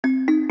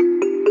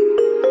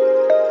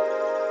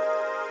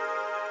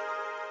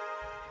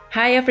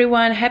Hi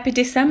everyone, happy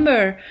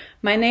December!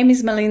 My name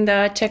is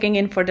Melinda, checking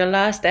in for the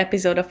last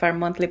episode of our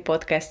monthly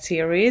podcast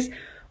series,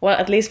 well,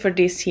 at least for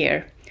this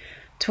year.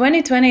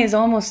 2020 is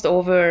almost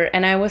over,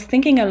 and I was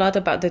thinking a lot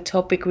about the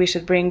topic we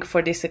should bring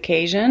for this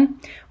occasion.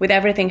 With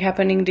everything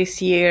happening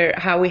this year,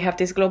 how we have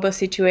this global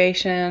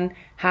situation,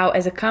 how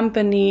as a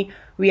company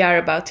we are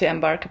about to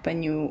embark upon a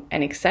new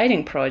and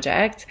exciting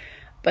project.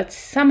 But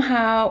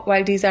somehow,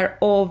 while these are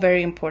all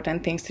very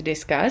important things to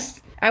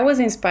discuss, I was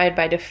inspired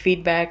by the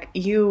feedback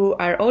you,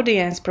 our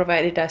audience,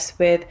 provided us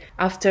with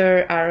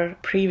after our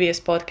previous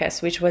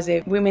podcast, which was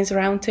a women's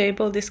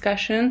roundtable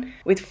discussion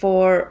with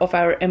 4 of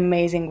our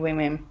amazing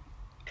women.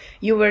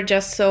 You were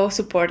just so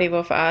supportive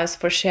of us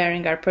for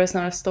sharing our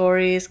personal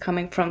stories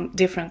coming from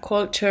different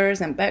cultures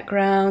and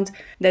backgrounds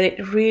that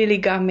it really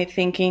got me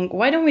thinking,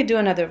 why don't we do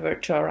another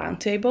virtual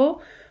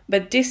roundtable?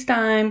 But this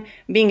time,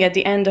 being at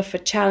the end of a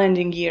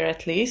challenging year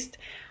at least,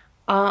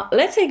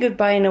 let's say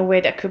goodbye in a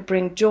way that could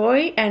bring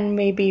joy and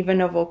maybe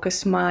even evoke a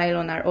smile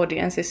on our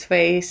audience's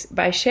face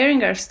by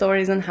sharing our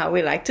stories on how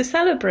we like to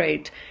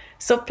celebrate.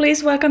 So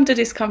please welcome to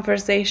this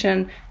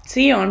conversation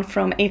Sion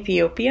from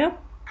Ethiopia.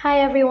 Hi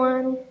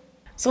everyone.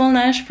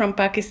 Solnash from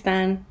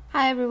Pakistan.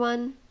 Hi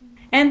everyone.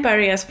 And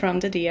Parias from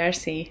the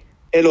DRC.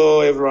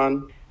 Hello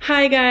everyone.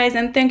 Hi guys,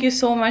 and thank you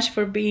so much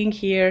for being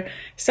here.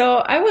 So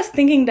I was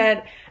thinking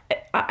that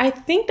I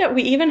think that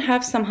we even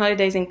have some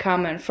holidays in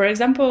common. For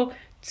example,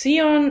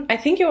 Sion, I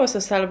think you also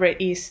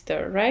celebrate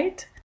Easter,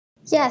 right?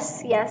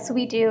 Yes,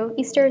 we do.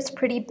 Easter is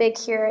pretty big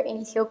here in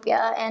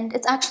Ethiopia, and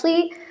it's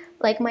actually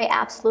like my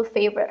absolute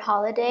favorite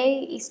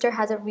holiday. Easter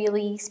has a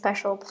really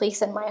special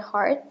place in my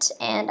heart,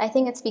 and I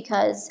think it's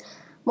because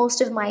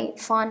most of my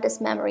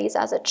fondest memories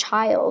as a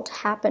child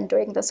happened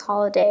during this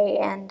holiday,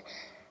 and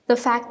the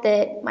fact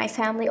that my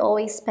family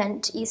always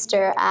spent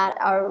Easter at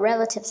our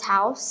relative's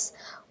house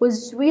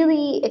was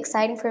really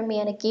exciting for me,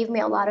 and it gave me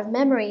a lot of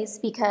memories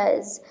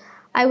because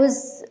I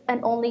was an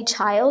only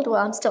child.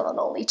 Well, I'm still an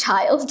only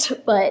child,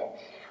 but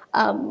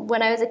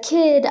when I was a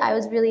kid, I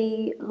was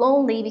really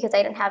lonely because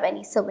I didn't have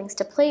any siblings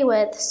to play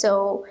with.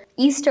 So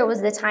Easter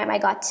was the time I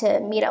got to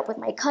meet up with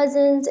my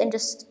cousins and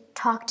just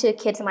talk to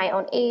kids my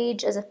own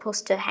age as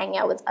opposed to hanging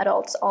out with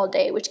adults all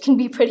day, which can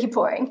be pretty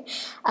boring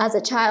as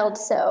a child.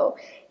 So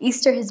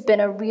Easter has been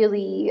a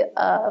really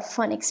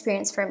fun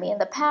experience for me in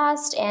the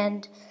past.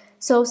 And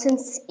so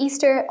since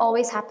Easter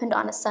always happened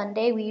on a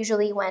Sunday, we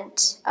usually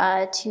went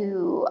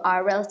to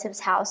our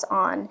relative's house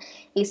on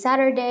a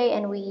Saturday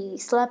and we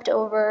slept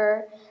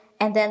over.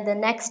 And then the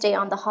next day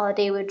on the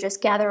holiday, we would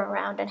just gather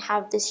around and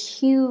have this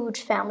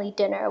huge family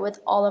dinner with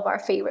all of our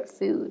favorite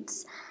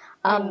foods,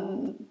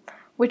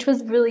 which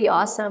was really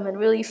awesome and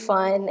really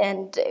fun.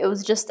 And it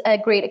was just a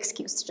great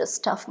excuse to just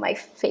stuff my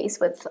face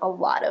with a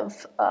lot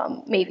of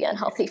maybe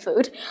unhealthy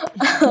food.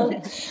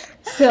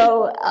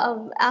 So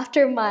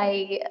after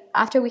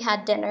we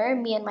had dinner,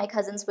 me and my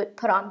cousins would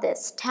put on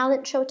this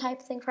talent show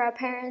type thing for our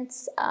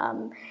parents.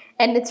 And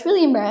it's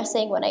really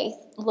embarrassing when I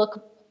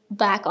look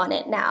back on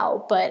it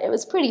now, but it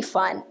was pretty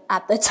fun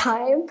at the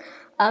time.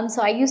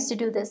 So I used to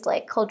do this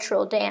like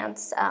cultural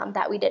dance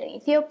that we did in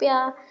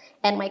Ethiopia,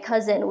 and my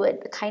cousin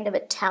would kind of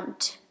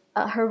attempt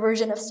her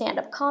version of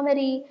stand-up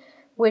comedy,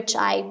 which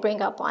I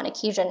bring up on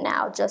occasion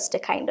now just to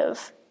kind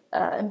of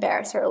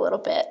embarrass her a little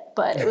bit,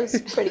 but it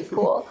was pretty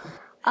cool.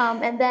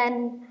 And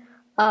then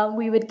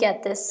we would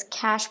get this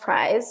cash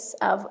prize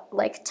of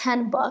like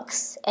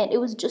 $10, and it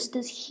was just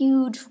this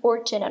huge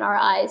fortune in our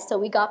eyes. So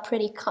we got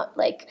pretty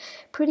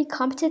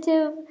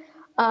competitive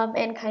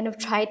and kind of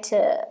tried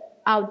to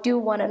outdo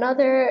one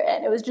another,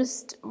 and it was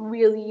just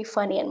really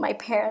funny. And my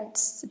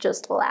parents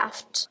just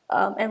laughed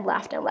and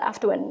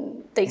laughed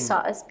when they saw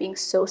us being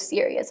so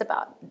serious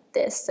about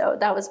this. So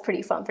that was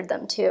pretty fun for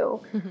them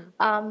too.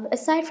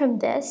 Aside from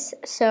this,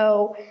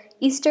 so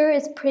Easter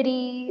is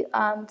pretty,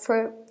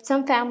 for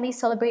some families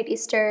celebrate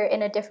Easter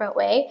in a different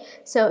way.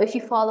 So if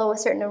you follow a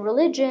certain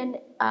religion,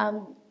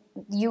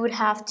 you would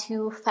have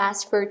to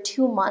fast for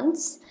 2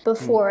 months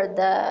before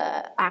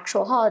the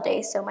actual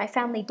holiday. So my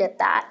family did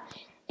that.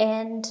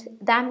 And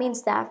that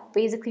means that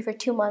basically for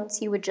 2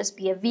 months you would just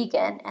be a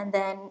vegan, and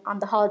then on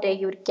the holiday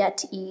you would get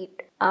to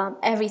eat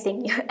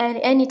everything,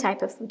 any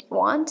type of food you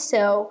want.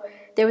 So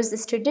there was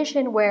this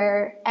tradition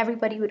where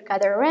everybody would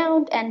gather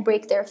around and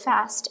break their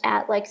fast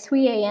at like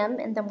 3 a.m.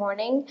 in the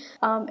morning.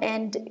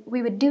 And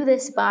we would do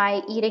this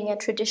by eating a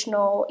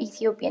traditional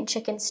Ethiopian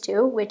chicken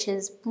stew, which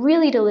is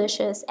really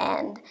delicious,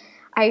 and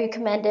I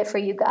recommend it for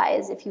you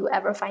guys if you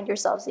ever find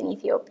yourselves in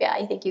Ethiopia.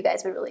 I think you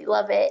guys would really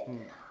love it.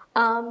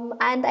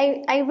 And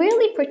I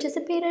rarely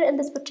participated in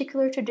this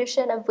particular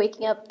tradition of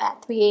waking up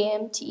at 3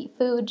 a.m. to eat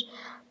food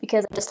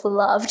because I just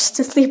loved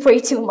to sleep way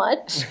too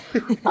much.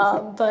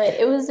 But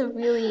it was a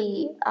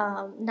really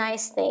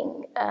nice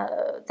thing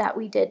that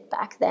we did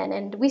back then.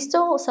 And we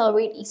still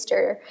celebrate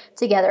Easter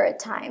together at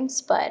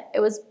times, but it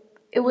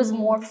was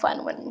more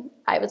fun when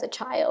I was a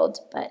child.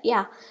 But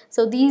yeah,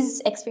 so these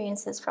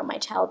experiences from my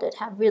childhood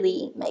have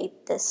really made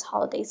this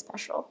holiday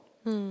special.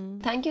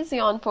 Thank you,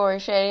 Sion, for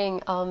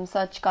sharing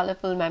such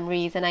colorful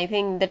memories. And I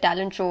think the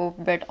talent show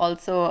bit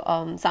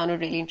also sounded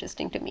really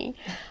interesting to me.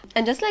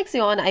 And just like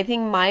Sion, I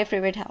think my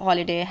favorite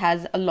holiday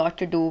has a lot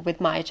to do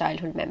with my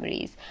childhood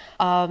memories.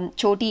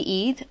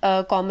 Choti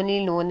Eid,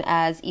 commonly known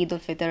as Eid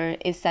al-Fitr,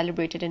 is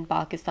celebrated in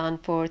Pakistan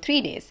for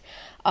 3 days.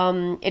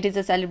 It is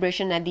a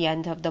celebration at the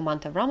end of the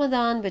month of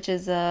Ramadan, which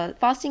is a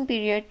fasting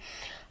period,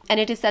 and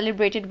it is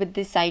celebrated with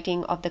the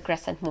sighting of the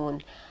crescent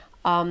moon.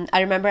 I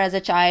remember as a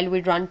child,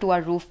 we'd run to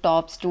our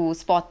rooftops to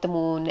spot the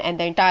moon, and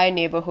the entire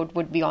neighborhood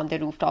would be on the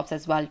rooftops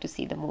as well to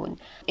see the moon.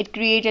 It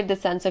created the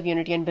sense of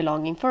unity and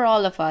belonging for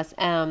all of us.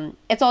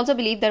 It's also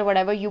believed that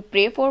whatever you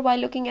pray for while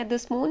looking at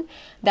this moon,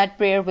 that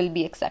prayer will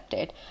be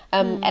accepted.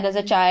 And as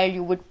a child,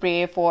 you would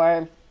pray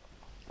for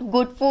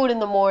good food in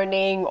the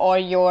morning, or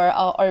your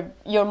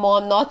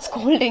mom not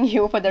scolding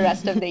you for the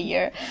rest of the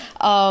year.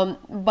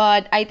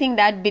 But I think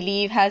that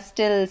belief has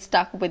still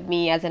stuck with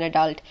me as an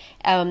adult,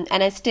 and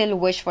I still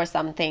wish for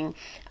something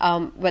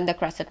when the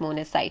crescent moon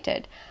is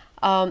sighted.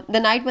 The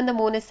night when the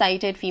moon is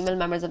sighted, female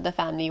members of the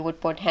family would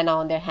put henna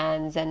on their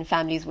hands, and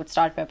families would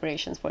start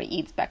preparations for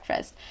Eid's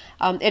breakfast.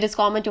 It is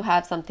common to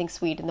have something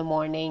sweet in the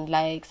morning,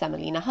 like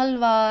semolina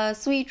halwa,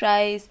 sweet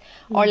rice,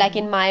 or like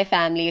in my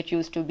family, it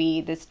used to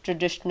be this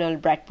traditional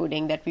bread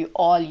pudding that we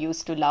all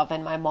used to love,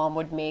 and my mom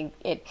would make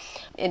it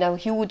in a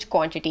huge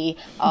quantity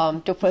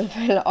to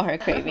fulfill our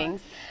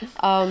cravings.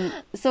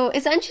 So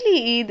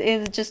essentially, Eid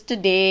is just a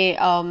day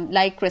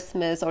like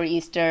Christmas or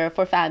Easter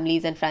for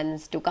families and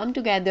friends to come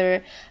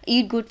together,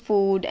 eat good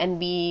food,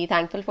 and be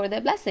thankful for their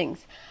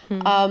blessings.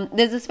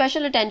 There's a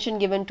special attention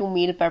given to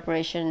meal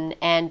preparation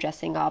and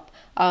dressing up.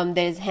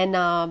 There's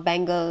henna,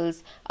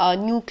 bangles,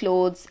 new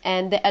clothes,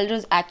 and the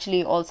elders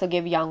actually also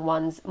give young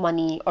ones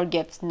money or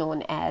gifts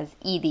known as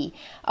Eidi.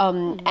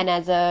 And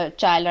as a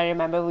child, I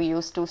remember we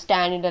used to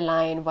stand in a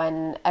line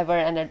whenever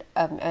an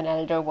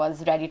elder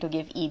was ready to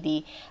give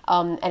Eidi.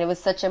 And it was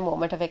such a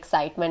moment of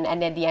excitement.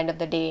 And at the end of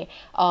the day,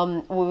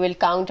 we will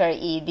count our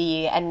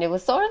Eidi. And it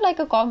was sort of like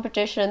a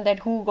competition that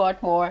who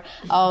got more.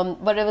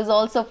 But it was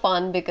also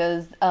fun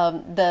because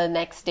the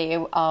next day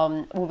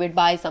we would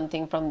buy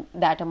something from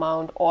that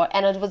amount,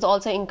 and it was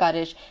also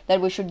encouraged that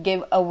we should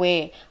give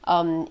away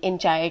in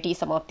charity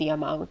some of the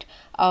amount.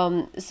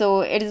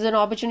 So it is an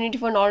opportunity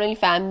for not only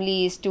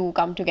families to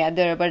come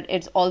together, but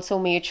it's also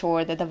made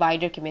sure that the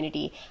wider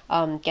community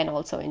can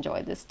also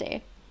enjoy this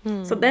day.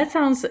 So that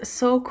sounds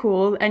so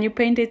cool, and you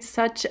painted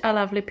such a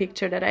lovely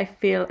picture that I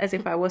feel as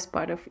if I was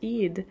part of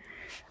Eid.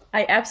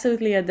 I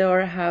absolutely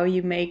adore how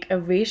you make a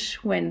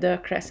wish when the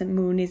crescent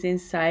moon is in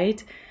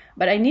sight.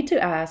 But I need to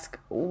ask,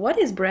 what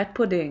is bread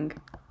pudding?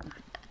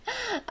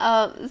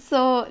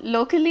 So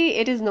locally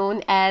it is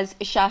known as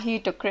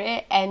Shahi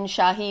Tukre, and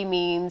Shahi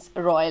means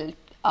royal.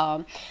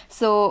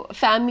 So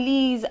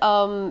families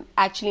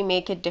actually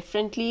make it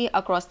differently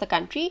across the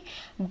country,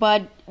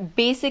 but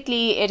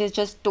basically it is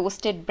just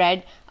toasted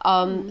bread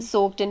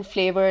soaked in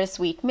flavor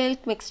sweet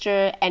milk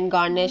mixture and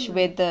garnished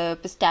with the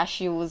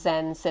pistachios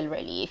and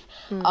silver leaf.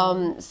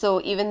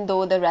 So even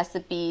though the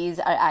recipes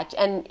are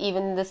and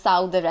even in the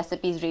south the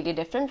recipe is really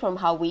different from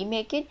how we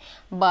make it,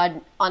 but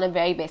on a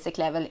very basic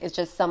level it's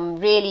just some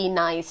really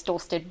nice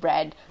toasted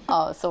bread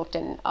soaked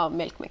in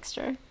milk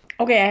mixture.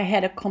 Okay, I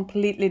had a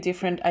completely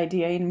different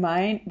idea in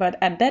mind, but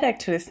that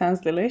actually sounds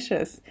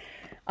delicious.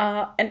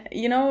 And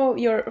you know,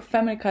 your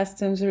family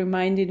customs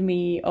reminded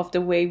me of the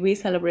way we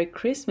celebrate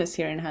Christmas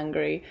here in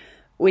Hungary,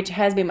 which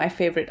has been my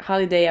favorite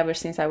holiday ever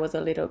since I was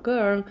a little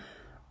girl.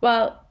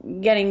 Well,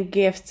 getting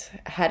gifts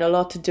had a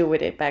lot to do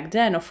with it back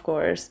then, of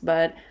course,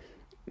 but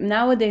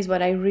nowadays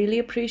what I really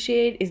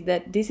appreciate is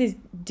that this is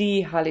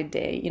the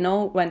holiday, you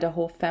know, when the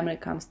whole family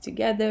comes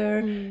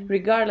together,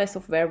 regardless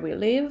of where we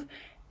live.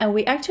 And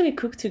we actually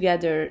cook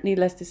together,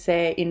 needless to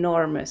say,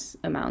 enormous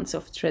amounts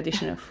of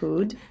traditional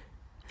food.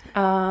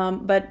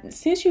 But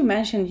since you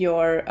mentioned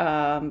your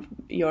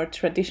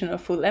traditional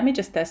food, let me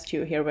just test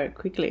you here very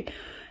quickly.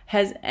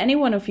 Has any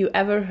one of you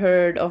ever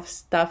heard of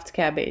stuffed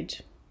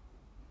cabbage?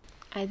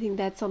 I think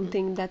that's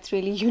something that's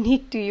really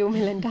unique to you,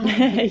 Melinda.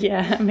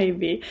 Yeah,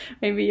 maybe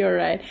you're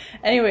right.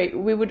 Anyway,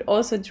 we would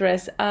also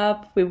dress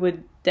up. We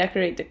would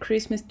decorate the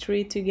Christmas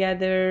tree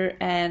together.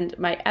 And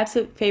my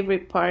absolute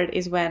favorite part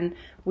is when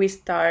we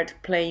start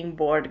playing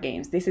board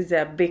games. This is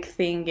a big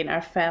thing in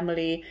our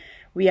family.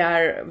 We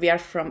are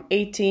from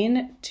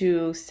 18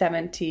 to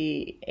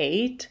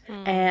 78.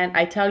 And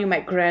I tell you, my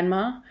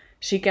grandma,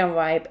 she can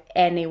wipe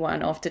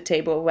anyone off the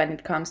table when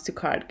it comes to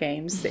card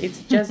games.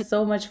 It's just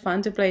so much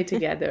fun to play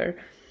together.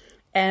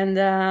 And,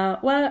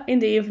 well, in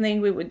the evening,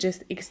 we would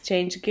just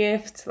exchange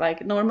gifts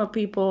like normal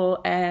people.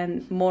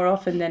 And more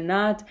often than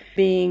not,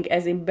 being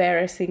as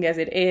embarrassing as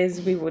it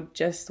is, we would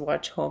just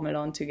watch Home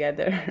Alone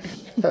together.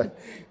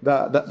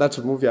 That's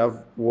a movie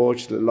I've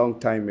watched a long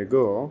time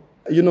ago.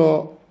 You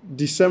know,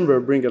 December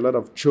brings a lot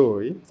of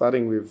joy,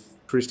 starting with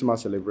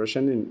Christmas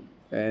celebration.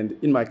 And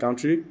in my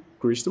country,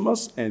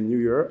 Christmas and New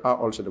Year are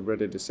all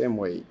celebrated the same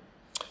way.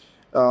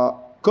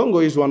 Congo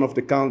is one of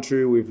the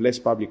countries with less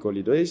public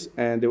holidays,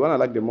 and the one I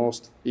like the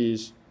most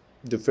is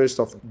the 1st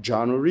of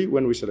January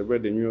when we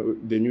celebrate the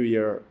new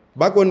year.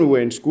 Back when we were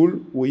in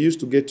school, we used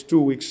to get 2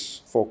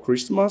 weeks for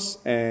Christmas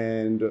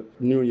and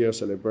New Year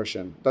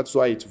celebration. That's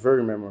why it's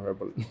very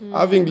memorable.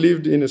 Having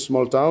lived in a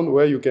small town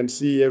where you can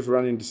see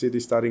everyone in the city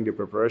starting the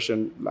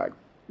preparation like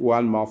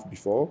 1 month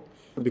before,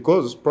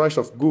 because price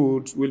of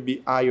goods will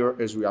be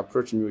higher as we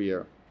approach New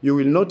Year. You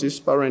will notice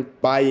parents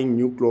buying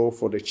new clothes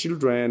for the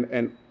children,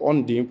 and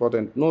on the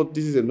important note,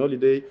 this is a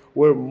holiday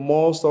where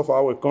most of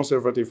our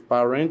conservative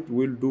parents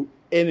will do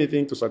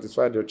anything to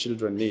satisfy their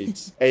children's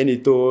needs. Any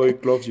toy,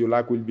 clothes you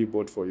like will be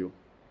bought for you.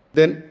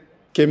 Then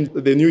came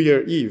the New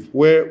Year Eve,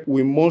 where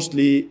we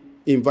mostly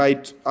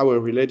invite our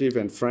relatives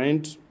and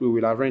friends. We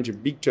will arrange a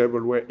big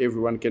table where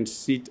everyone can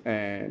sit,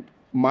 and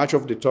much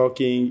of the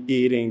talking,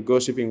 eating,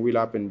 gossiping will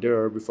happen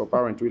there before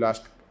parents will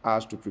ask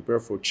us to prepare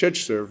for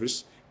church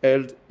service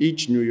held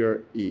each New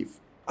Year Eve.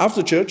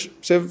 After church,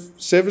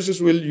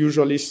 services will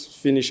usually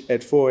finish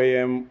at 4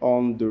 a.m.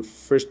 on the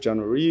 1st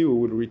January. We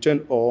will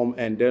return home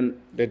and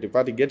then let the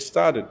party get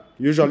started.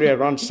 Usually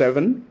around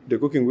 7, the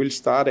cooking will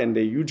start and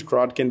a huge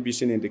crowd can be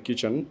seen in the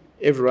kitchen,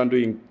 everyone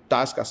doing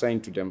tasks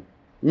assigned to them.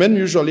 Men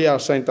usually are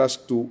assigned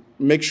tasks to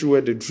make sure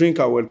the drinks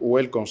are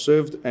well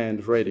conserved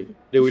and ready.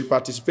 They will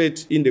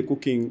participate in the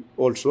cooking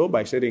also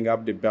by setting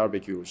up the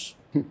barbecues.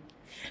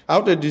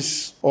 After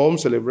this home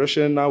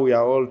celebration, now we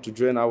are all to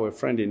join our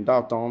friend in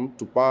downtown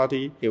to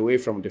party away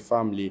from the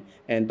family,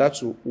 and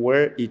that's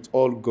where it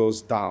all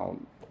goes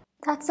down.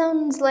 That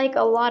sounds like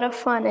a lot of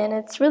fun, and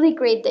it's really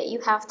great that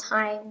you have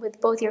time with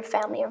both your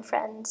family and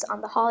friends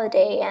on the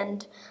holiday,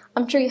 and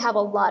I'm sure you have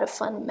a lot of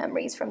fun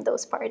memories from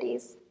those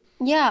parties.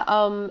 Yeah,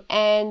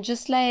 and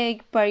just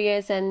like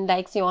Paris and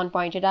like Sion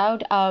pointed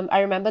out, I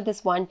remember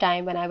this one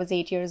time when I was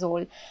 8 years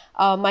old.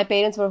 My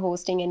parents were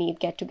hosting an Eid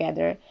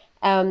get-together.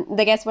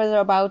 The guests were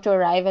about to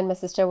arrive, and my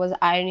sister was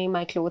ironing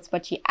my clothes,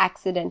 but she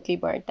accidentally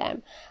burnt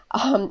them.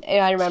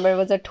 I remember it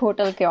was a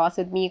total chaos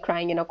with me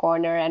crying in a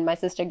corner and my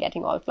sister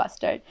getting all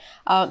flustered.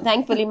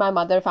 Thankfully, my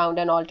mother found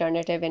an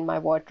alternative in my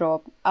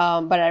wardrobe,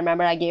 but I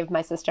remember I gave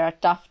my sister a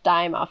tough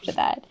time after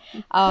that.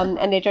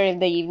 And later in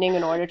the evening,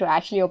 in order to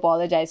actually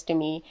apologize to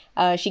me,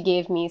 she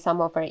gave me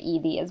some of her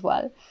Eid as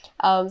well.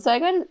 So I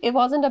guess it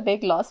wasn't a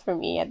big loss for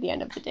me at the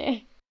end of the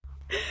day.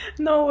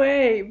 No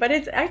way. But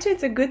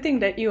it's a good thing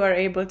that you are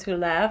able to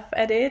laugh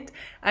at it.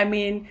 I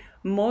mean,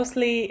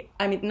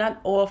 not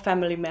all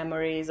family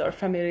memories or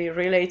family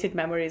related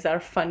memories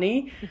are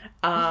funny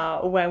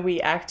when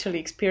we actually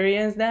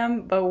experience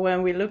them, but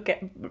when we look at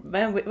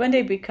when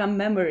they become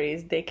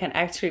memories, they can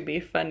actually be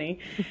funny.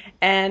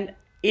 And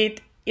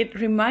it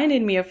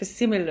reminded me of a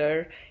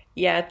similar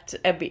yet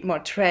a bit more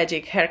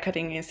tragic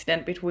haircutting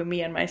incident between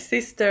me and my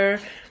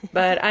sister,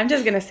 but I'm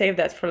just gonna save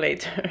that for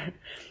later.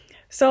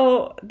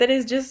 So that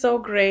is just so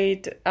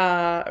great.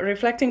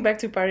 Reflecting back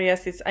to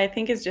Paris, I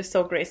think it's just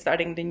so great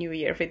starting the new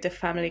year with the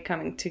family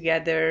coming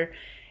together.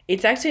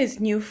 It's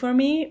new for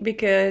me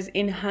because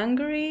in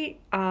Hungary,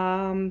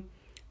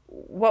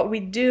 what we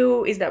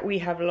do is that we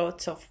have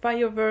lots of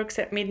fireworks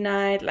at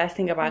midnight,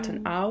 lasting about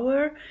an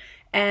hour.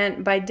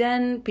 And by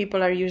then,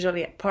 people are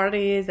usually at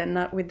parties and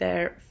not with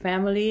their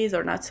families,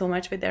 or not so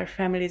much with their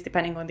families,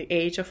 depending on the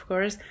age, of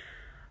course.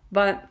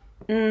 But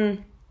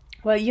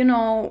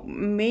well,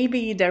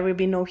 maybe there will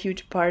be no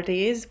huge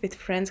parties with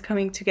friends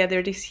coming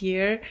together this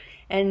year,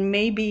 and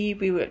maybe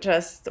we will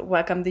just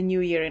welcome the new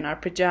year in our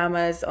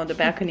pajamas on the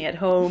balcony at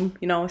home,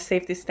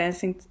 safe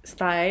distancing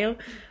style.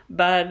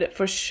 But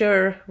for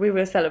sure, we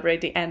will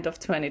celebrate the end of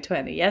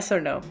 2020. Yes or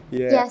no?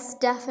 Yeah. Yes,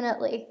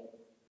 definitely.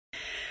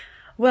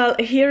 Well,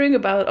 hearing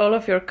about all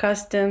of your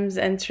customs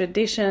and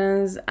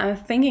traditions, I'm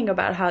thinking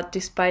about how,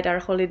 despite our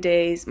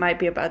holidays might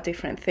be about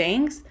different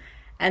things,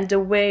 and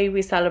the way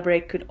we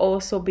celebrate could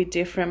also be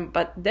different,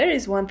 but there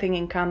is one thing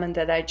in common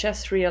that I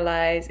just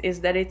realized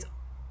is that it's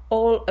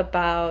all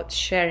about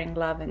sharing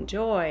love and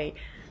joy,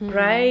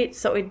 right?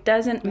 So it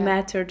doesn't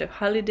matter the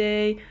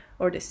holiday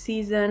or the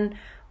season,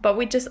 but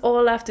we just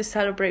all have to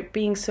celebrate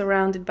being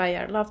surrounded by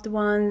our loved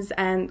ones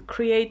and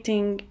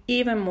creating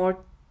even more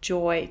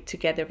joy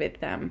together with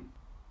them.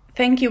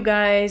 Thank you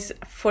guys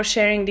for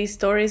sharing these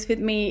stories with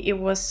me. It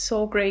was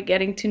so great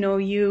getting to know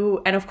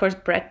you and, of course,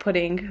 bread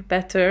pudding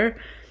better.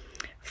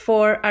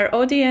 For our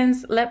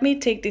audience, let me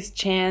take this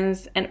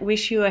chance and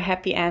wish you a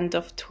happy end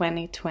of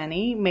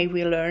 2020. May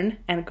we learn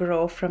and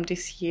grow from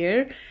this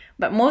year.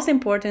 But most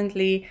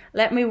importantly,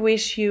 let me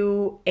wish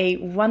you a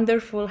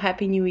wonderful,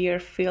 happy new year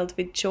filled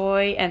with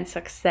joy and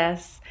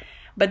success.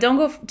 But don't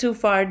go too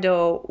far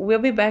though. We'll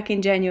be back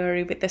in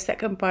January with the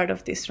second part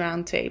of this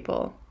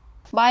roundtable.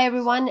 Bye,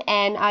 everyone,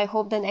 and I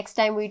hope the next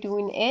time we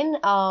tune in,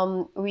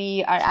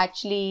 we are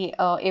actually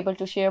able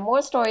to share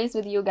more stories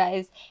with you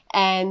guys,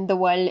 and the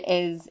world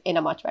is in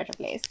a much better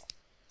place.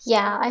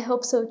 Yeah, I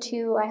hope so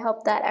too. I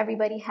hope that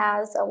everybody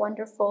has a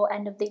wonderful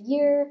end of the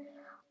year.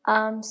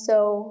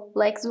 So,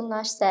 like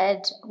Zulnash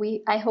said,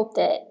 I hope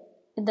that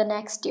in the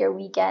next year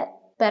we get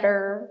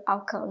better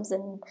outcomes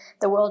and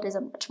the world is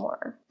a much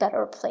more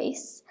better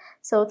place.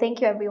 So,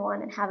 thank you,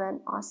 everyone, and have an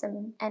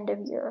awesome end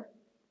of year.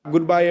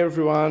 Goodbye,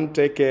 everyone.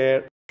 Take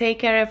care. Take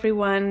care,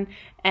 everyone,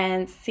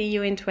 and see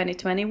you in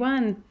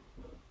 2021.